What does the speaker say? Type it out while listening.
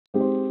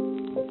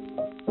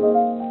So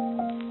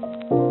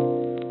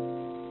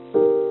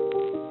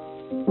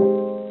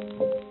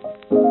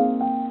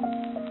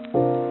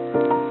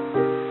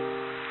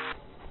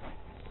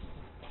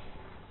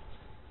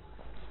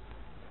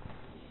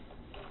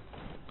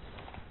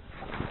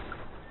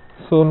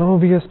now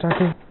we are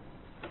starting.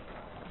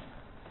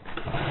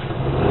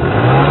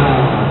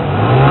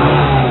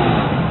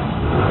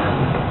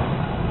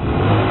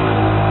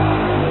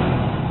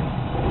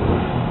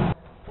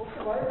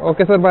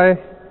 Okay sir, bye.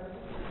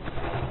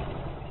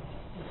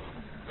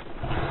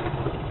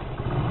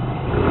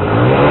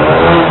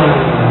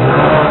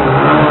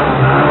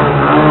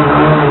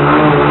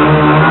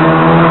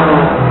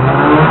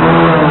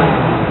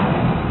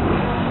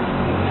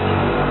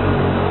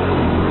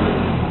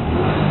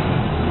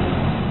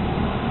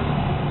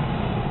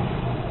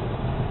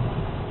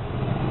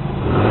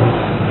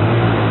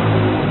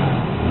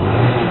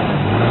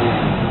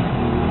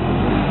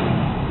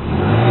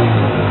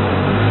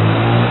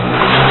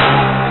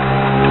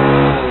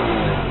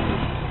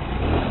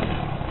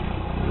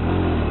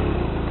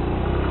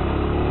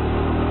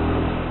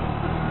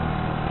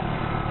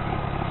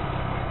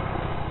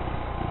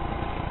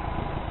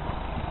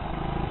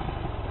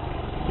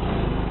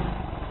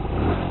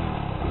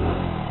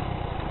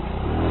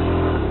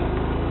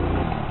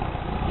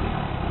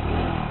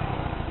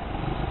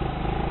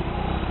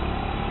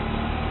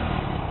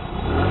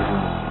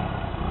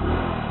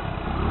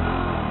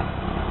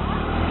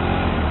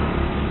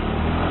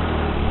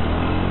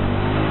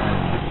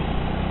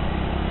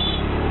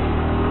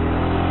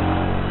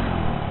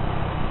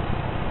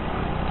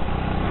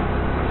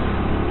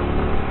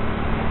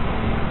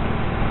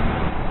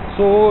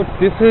 So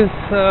this is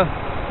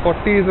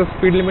 40 is the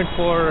speed limit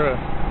for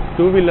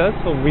two-wheelers,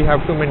 so we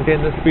have to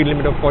maintain the speed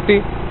limit of 40.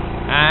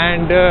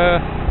 And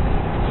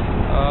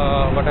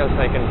what else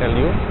I can tell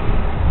you?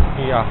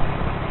 Yeah,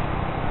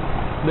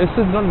 this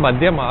is not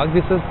Madhya Marg,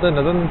 this is the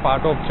northern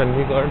part of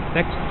Chandigarh,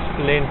 next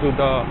lane to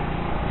the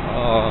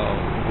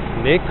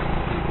lake,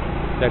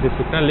 that is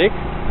Sukna Lake,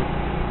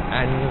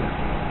 and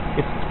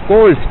it's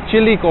cold,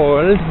 chilly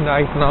cold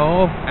right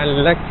now,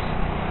 and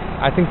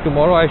I think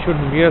tomorrow I should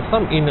wear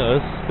some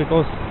inners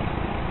because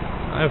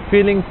I'm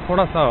feeling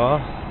thoda sa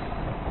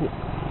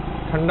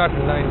thanda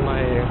in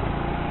my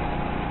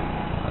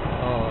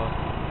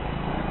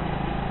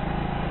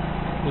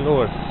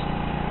lowers.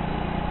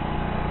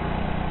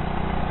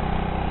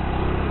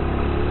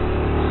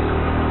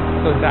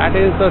 So that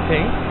is the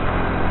thing.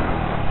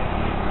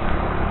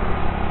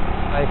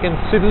 I can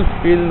still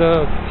feel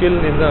the chill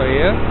in the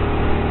air,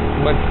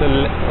 but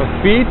the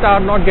feet are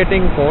not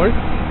getting cold,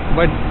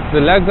 but the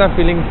legs are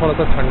feeling thoda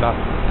sa thanda,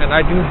 and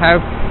I didn't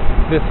have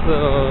this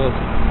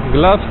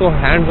gloves, so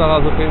hands are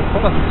also feeling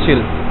thoda sa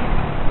chill.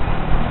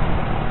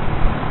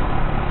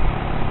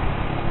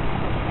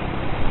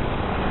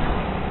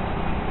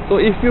 So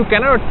if you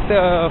cannot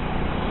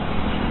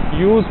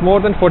use more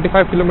than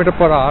 45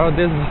 km/h,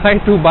 then why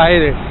to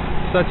buy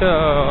such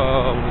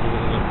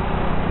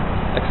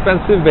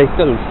expensive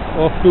vehicles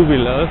of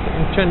two-wheelers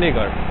in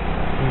Chandigarh?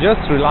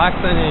 Just relax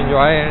and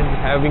enjoy, and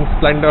having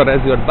Splendor as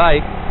your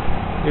bike,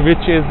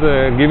 which is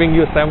giving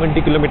you 70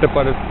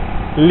 km/l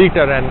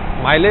and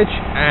mileage,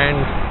 and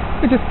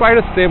which is quite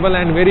stable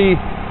and very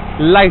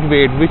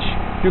lightweight, which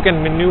you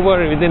can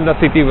maneuver within the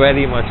city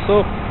very much.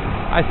 So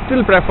I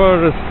still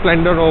prefer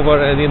Splendor over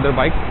any other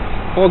bike.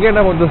 Forget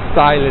about the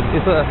style.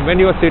 It's when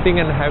you are sitting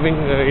and having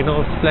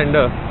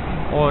Splendor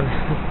on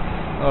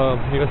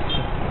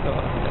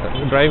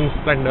driving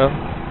Splendor,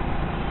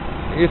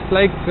 it's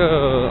like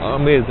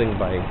amazing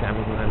bike.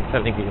 I'm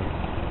telling you.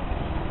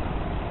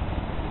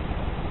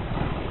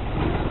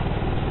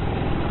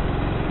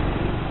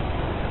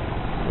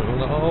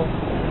 Now,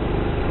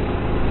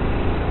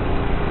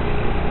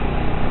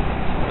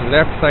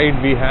 left side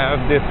we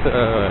have this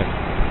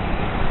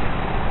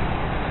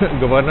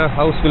Governor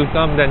House will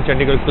come, then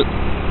Chandigarh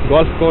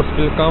Golf Course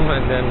will come,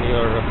 and then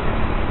your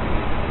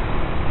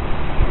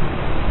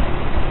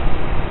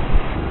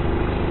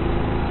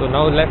so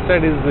now left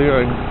side is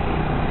your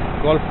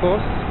golf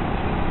course.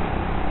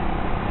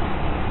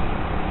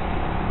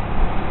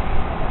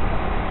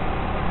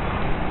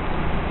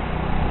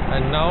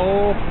 And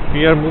now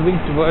we are moving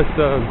towards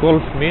the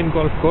main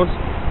golf course,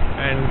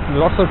 and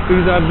lots of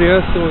trees are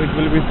there, so it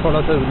will be sort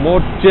of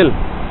more chill,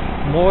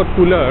 more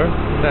cooler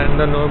than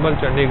the normal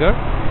Chandigarh.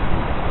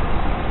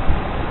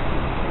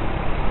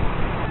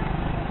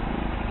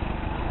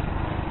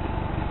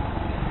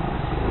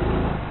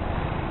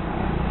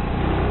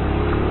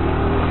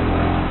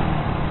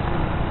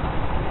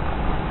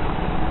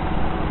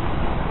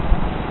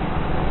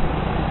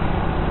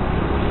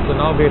 So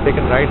now we have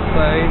taken right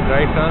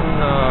turn.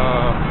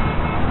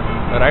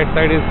 The right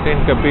side is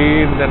St.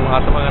 Kabir, then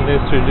Mahatma Gandhi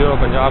Studio of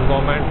Punjab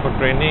government for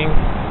training,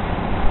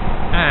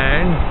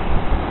 and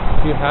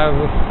you have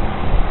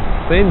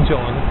St.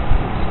 John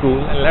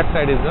School, and left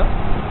side is the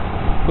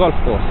golf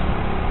course.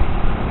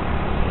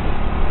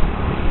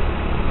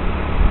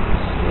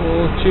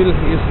 So chill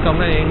is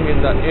coming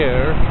in the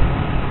air.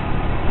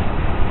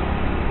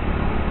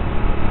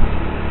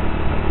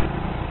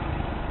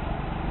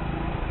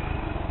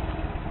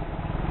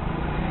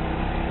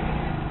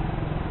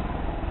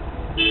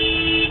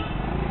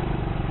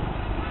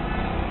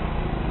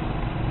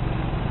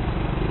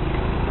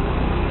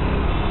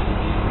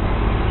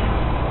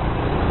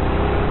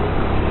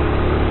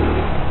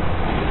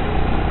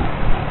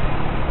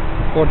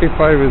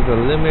 45 is the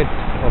limit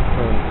of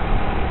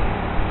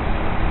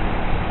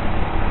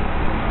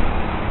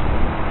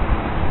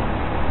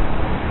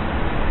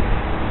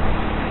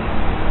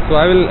So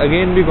I will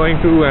again be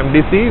going to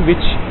MDC,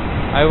 which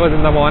I was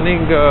in the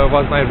morning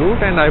was my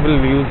route, and I will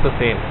use the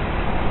same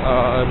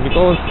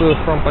because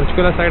from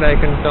Panchkula side I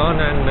can turn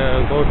and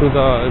go to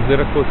the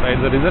Zirakpur side.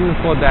 The reason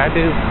for that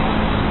is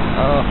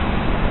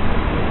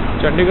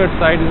Chandigarh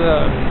side is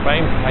a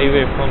prime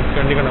highway from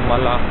Chandigarh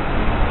Ambala,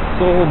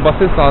 so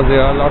buses are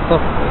there, lots of,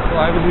 so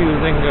I will be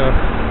using the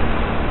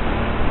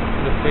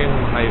same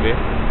highway,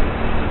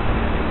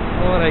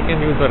 or I can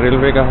use the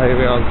railway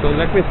highway also.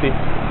 Let me see.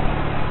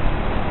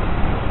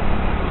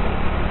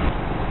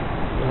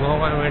 So now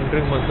I am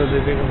entering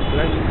Motovlog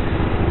complex.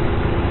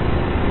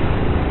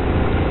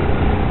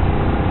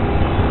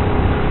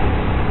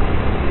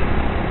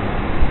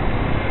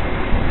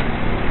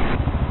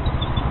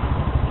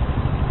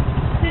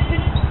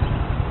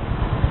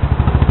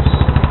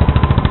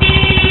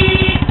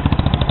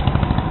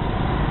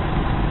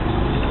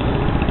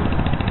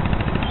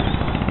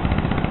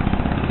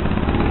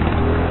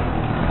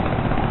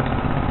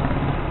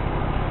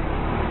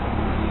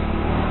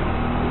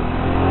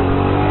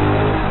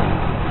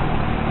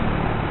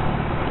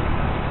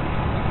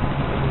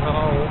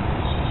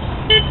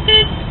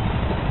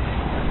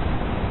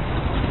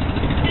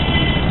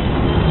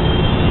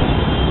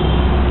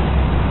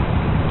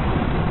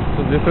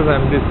 This is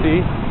MDC.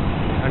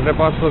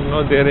 Underpass was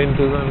not there in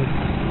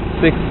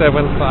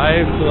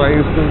 2006-75, so I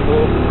used to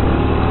go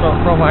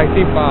from IT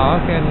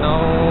Park, and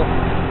now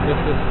this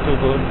is too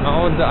good.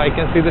 Now I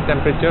can see the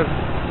temperature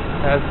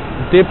has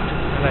dipped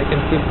and I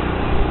can feel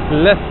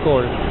less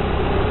cold.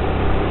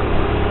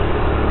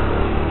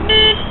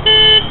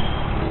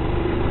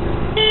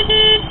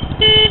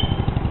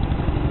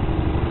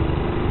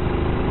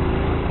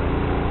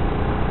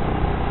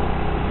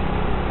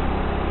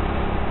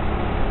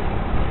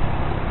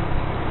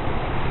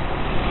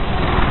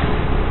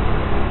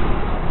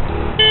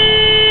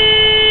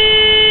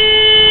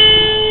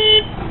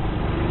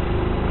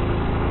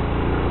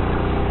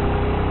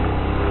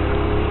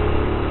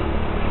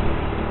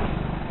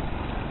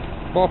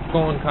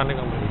 Popcorn खाने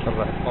का मन कर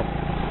रहा है.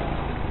 Popcorn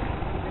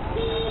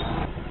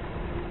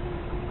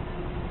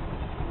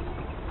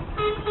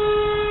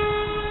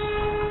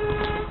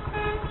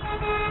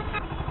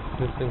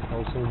This is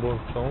Housing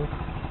Board Chowk.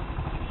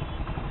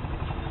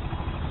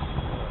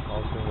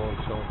 Housing Board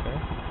Chowk है.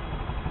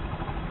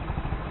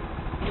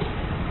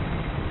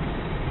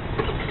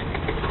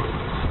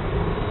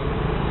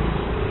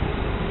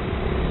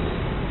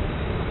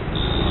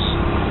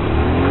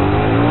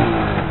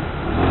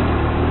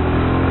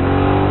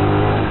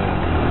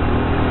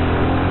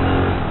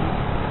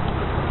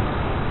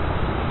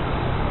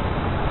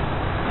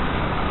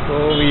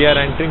 We are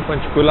entering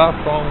Panchkula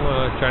from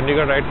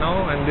Chandigarh right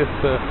now, and this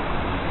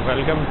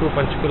welcome to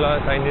Panchkula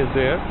sign is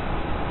there.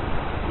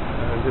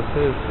 This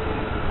is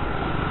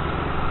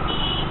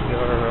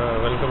your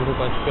welcome to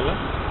Panchkula.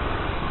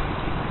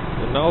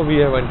 So now we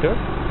have entered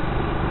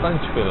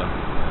Panchkula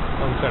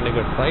from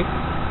Chandigarh side.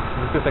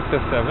 This is sector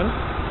 7.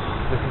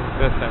 This is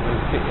sector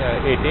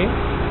 18.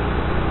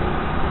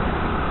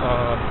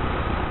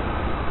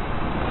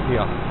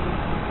 Yeah.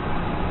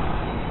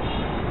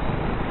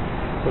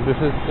 So this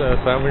is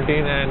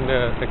 17 and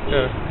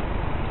sector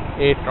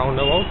 8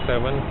 roundabout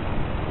 7.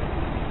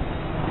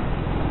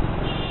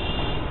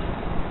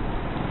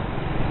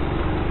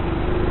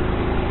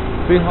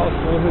 See how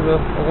smooth is the,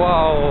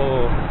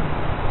 wow,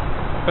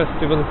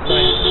 festival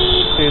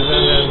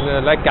season,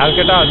 and like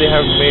Calcutta they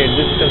have made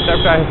this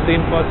concept. I have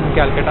seen first in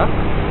Calcutta,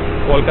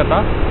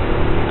 Kolkata,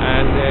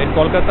 and in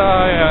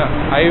Kolkata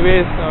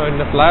highways in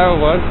the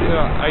flyovers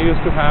I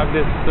used to have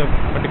this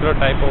particular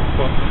type of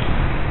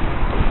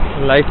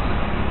lights.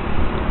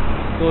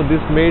 So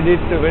this made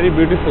it very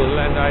beautiful,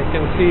 and I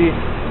can see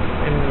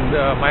in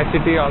my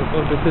city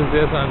also this is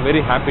there, so I am very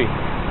happy.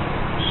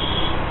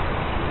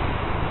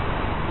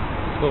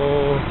 So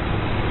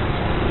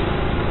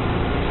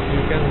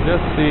you can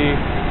just see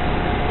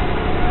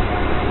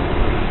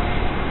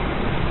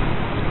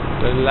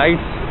the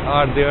lights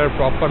are there,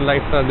 proper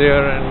lights are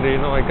there, and you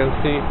know I can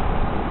see.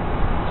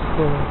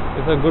 So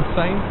it's a good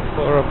sign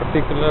for a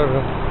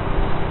particular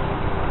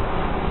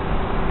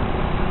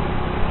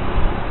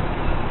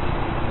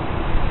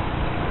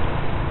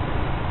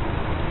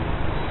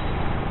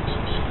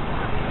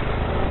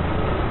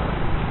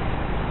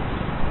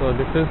So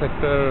this is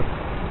sector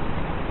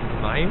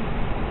 9,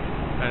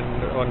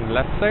 and on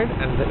left side,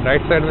 and the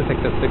right side is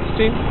sector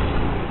 16.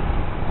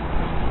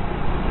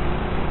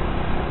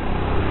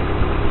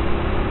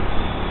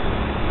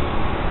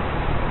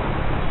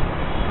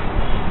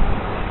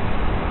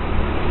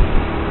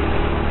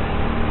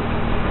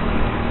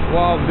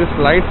 Wow, these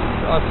lights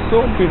are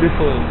so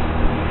beautiful.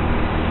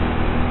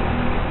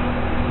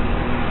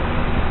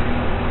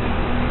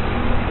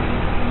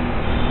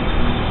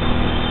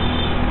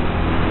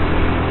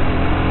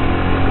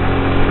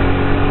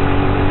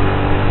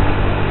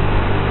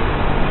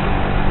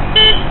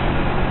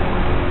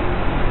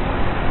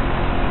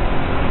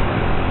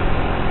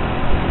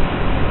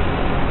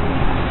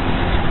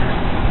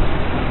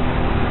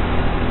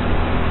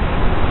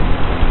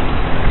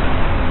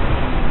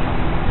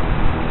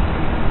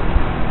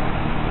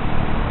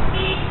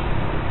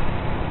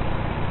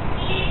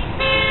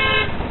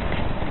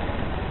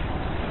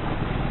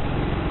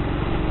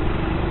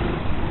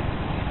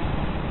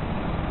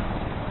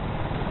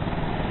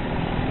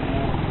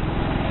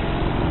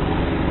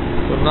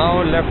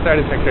 left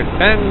side is sector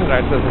 10,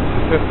 right side is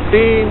sector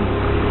 15,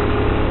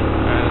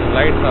 and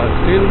lights are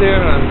still there.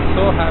 I'm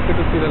so happy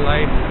to see the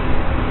lights.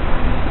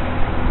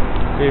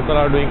 People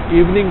are doing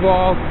evening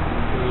walk,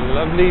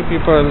 lovely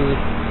people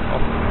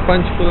of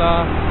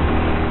Panchkula.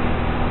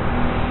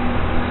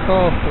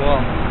 Oh wow.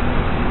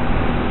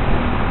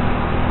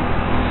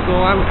 So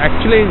I'm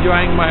actually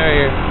enjoying my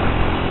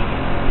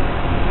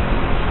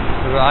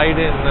ride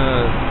in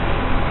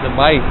the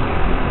bike,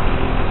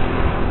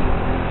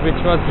 which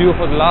was due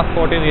for the last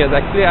 14 years.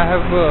 Actually, I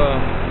have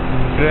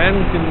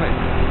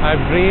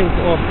dreamed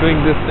of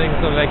doing this thing.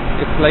 So like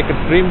it's like a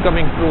dream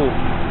coming true.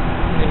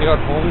 In your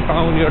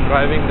hometown, you're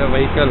driving the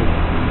vehicle,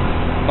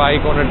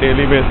 bike on a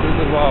daily basis.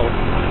 Wow.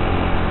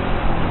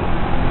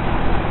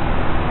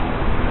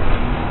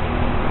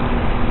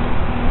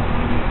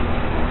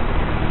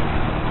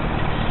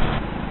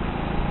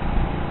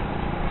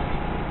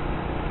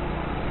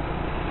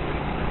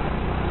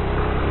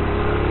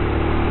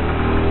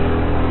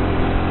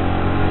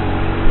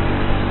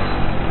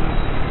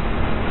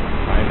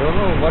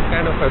 What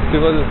kind of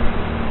festival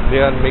they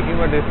are making,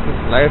 but this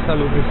lights are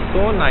looking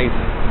so nice,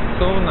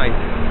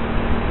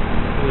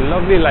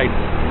 lovely lights.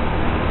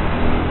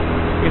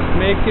 It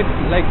makes it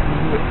like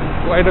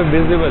quite a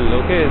visible.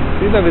 Okay,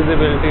 see the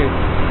visibility.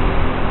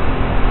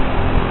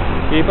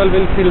 People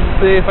will feel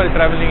safe while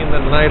traveling in the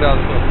night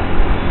also.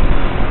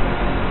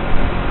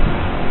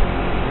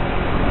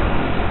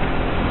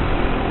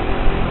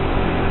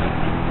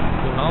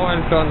 So now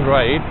I'll turn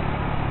right.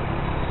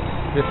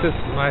 This is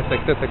my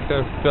sector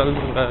 12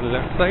 on the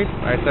left side,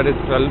 right side is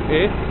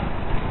 12A,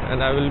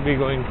 and I will be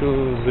going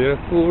to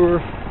Zirakpur.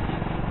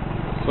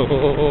 So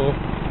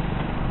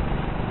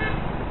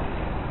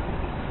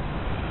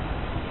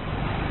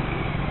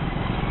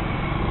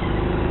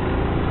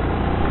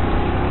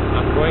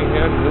I'm going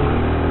here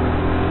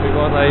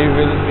because I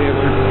will be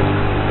able to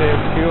save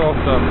few of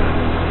the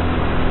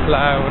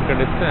flyover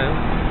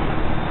distance.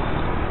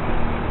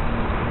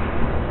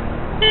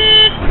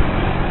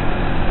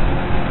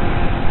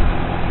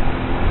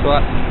 So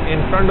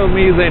in front of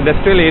me is the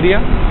industrial area,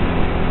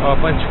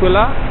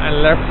 Panchkula,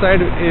 and left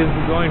side is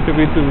going to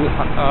be to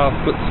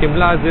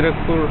Shimla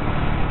Zirakpur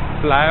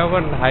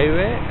flyover and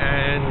highway,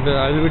 and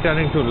I will be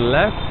turning to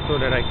left so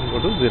that I can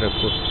go to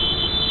Zirakpur.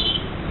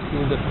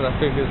 See, the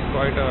traffic is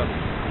quite a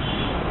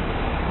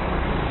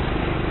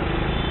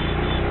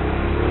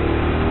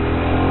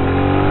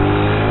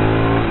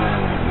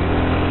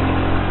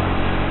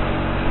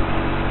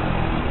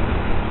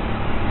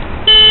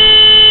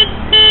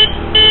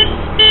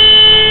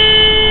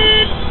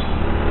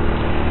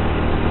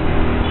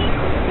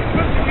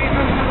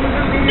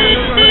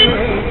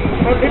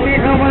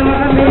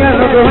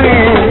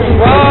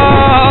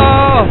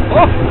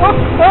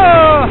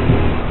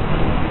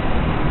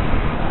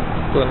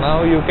So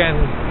now you can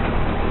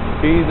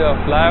see the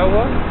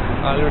flyover.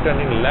 I'll be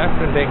turning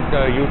left and take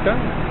a U-turn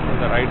on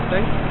the right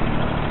side.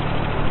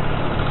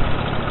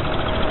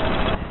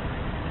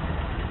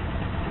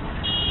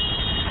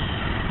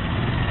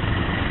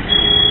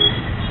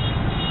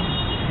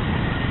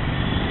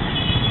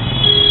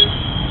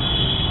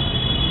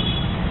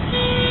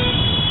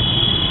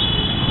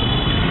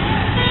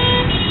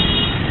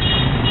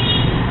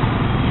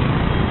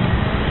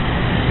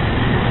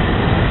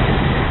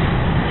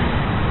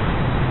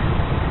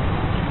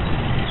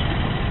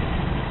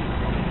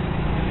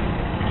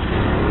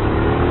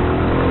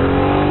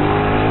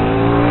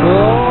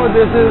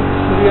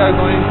 We are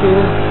going to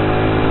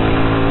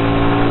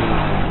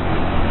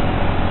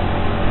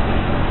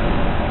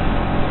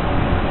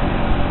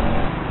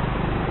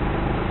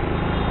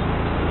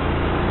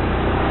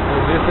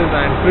this is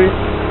the entry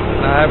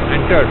and I have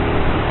entered.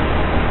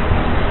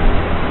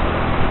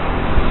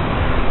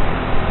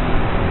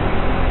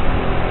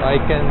 I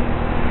can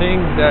think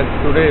that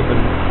today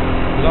will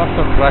lots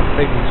of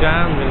traffic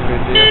jam will be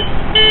there.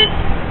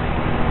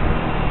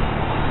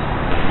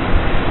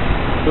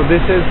 So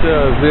this is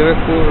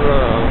Zirakpur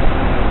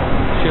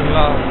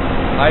Shimla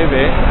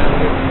highway,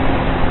 and it's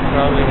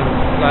traveling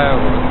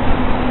flyover.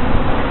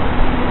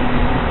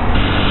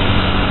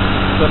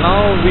 So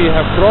now we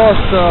have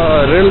crossed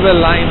the railway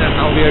line and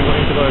now we are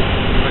going to the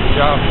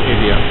Punjab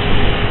area.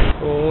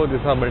 So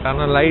these are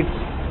Baltana lights,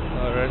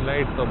 red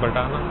lights of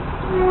Baltana.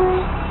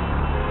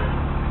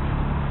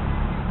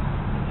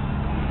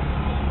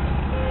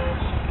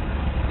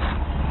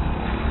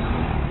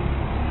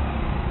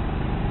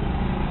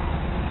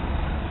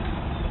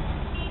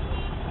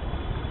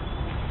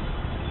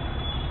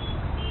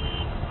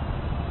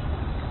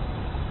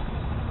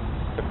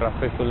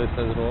 Traffic police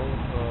has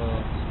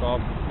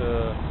stopped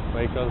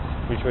vehicles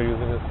which were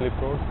using the slip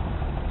road.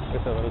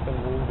 It's a welcome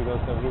move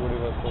because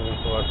everybody was moving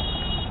towards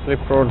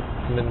slip road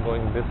and then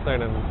going this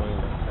side and going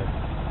that side.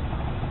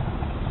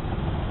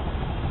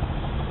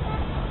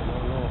 I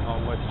don't know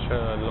how much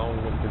long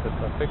will be the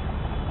traffic.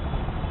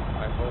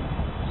 I hope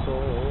so.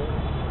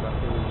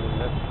 Traffic will be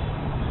less.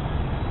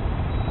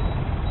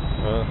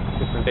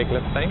 It will take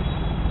less time.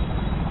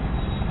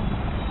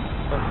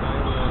 And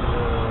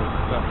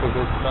traffic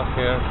is stuck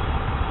here.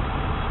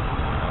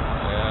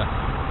 Yeah.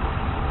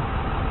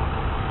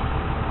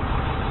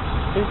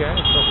 ठीक है,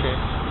 it's okay.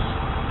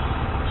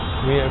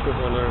 We have to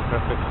follow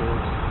traffic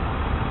rules.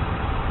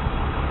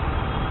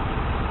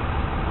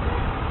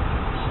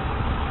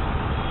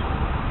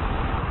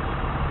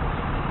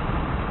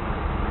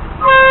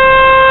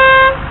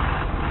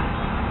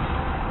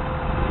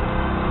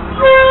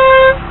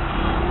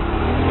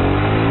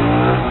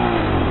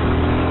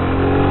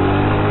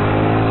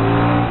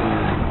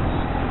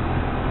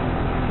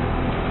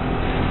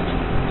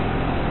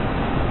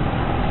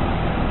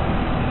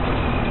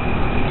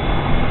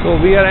 So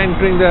we are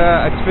entering the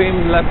extreme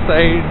left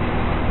side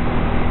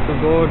to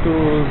go to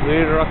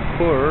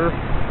Zirakpur.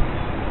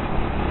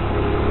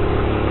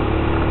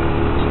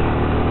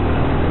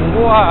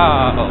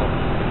 Wow!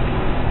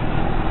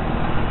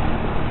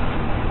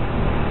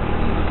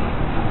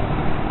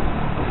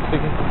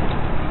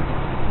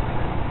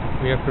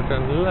 We have to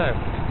turn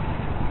left.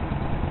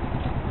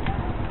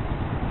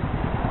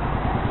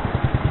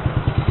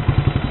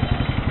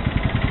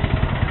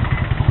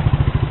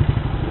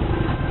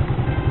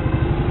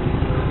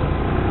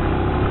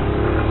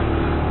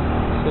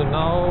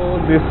 Now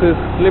this is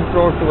slip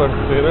road towards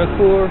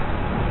Zirakpur.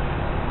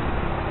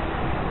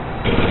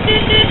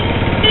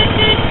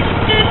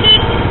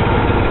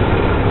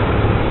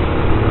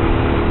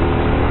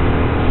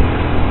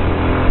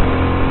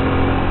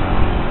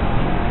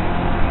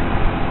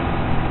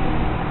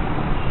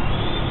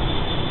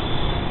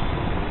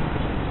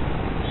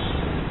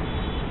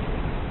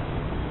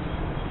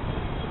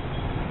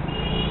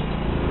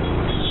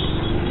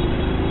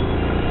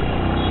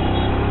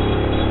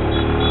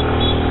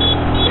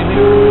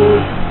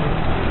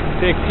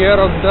 Take care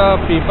of the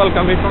people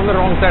coming from the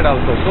wrong side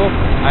also. So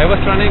I was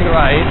turning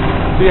right,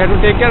 so you have to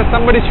take care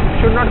somebody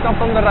should not come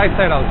from the right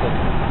side also.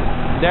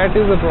 That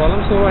is the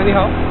problem. So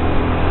anyhow,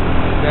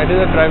 that is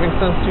a driving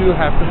sense you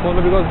have to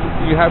follow, because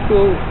you have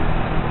to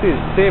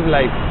save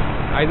life,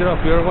 either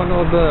of your one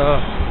or the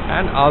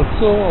and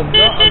also of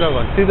the other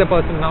one. See the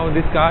person now,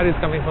 this car is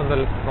coming from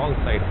the wrong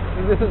side.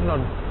 This is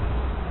not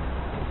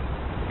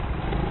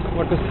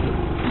what is.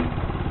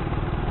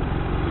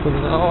 So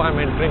now I'm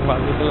entering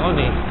Badu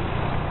Colony.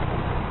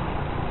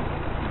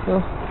 So,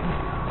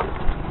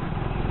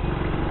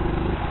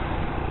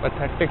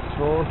 pathetic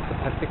road,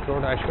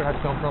 I should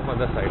have come from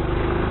other side.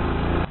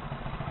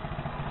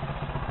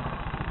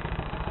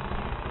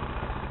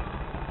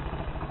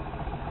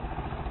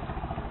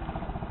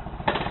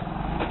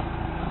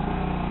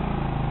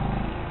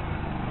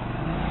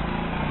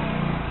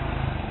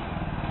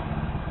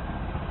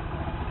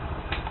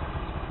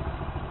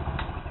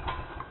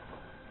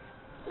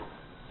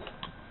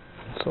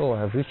 So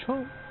I have reached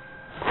home.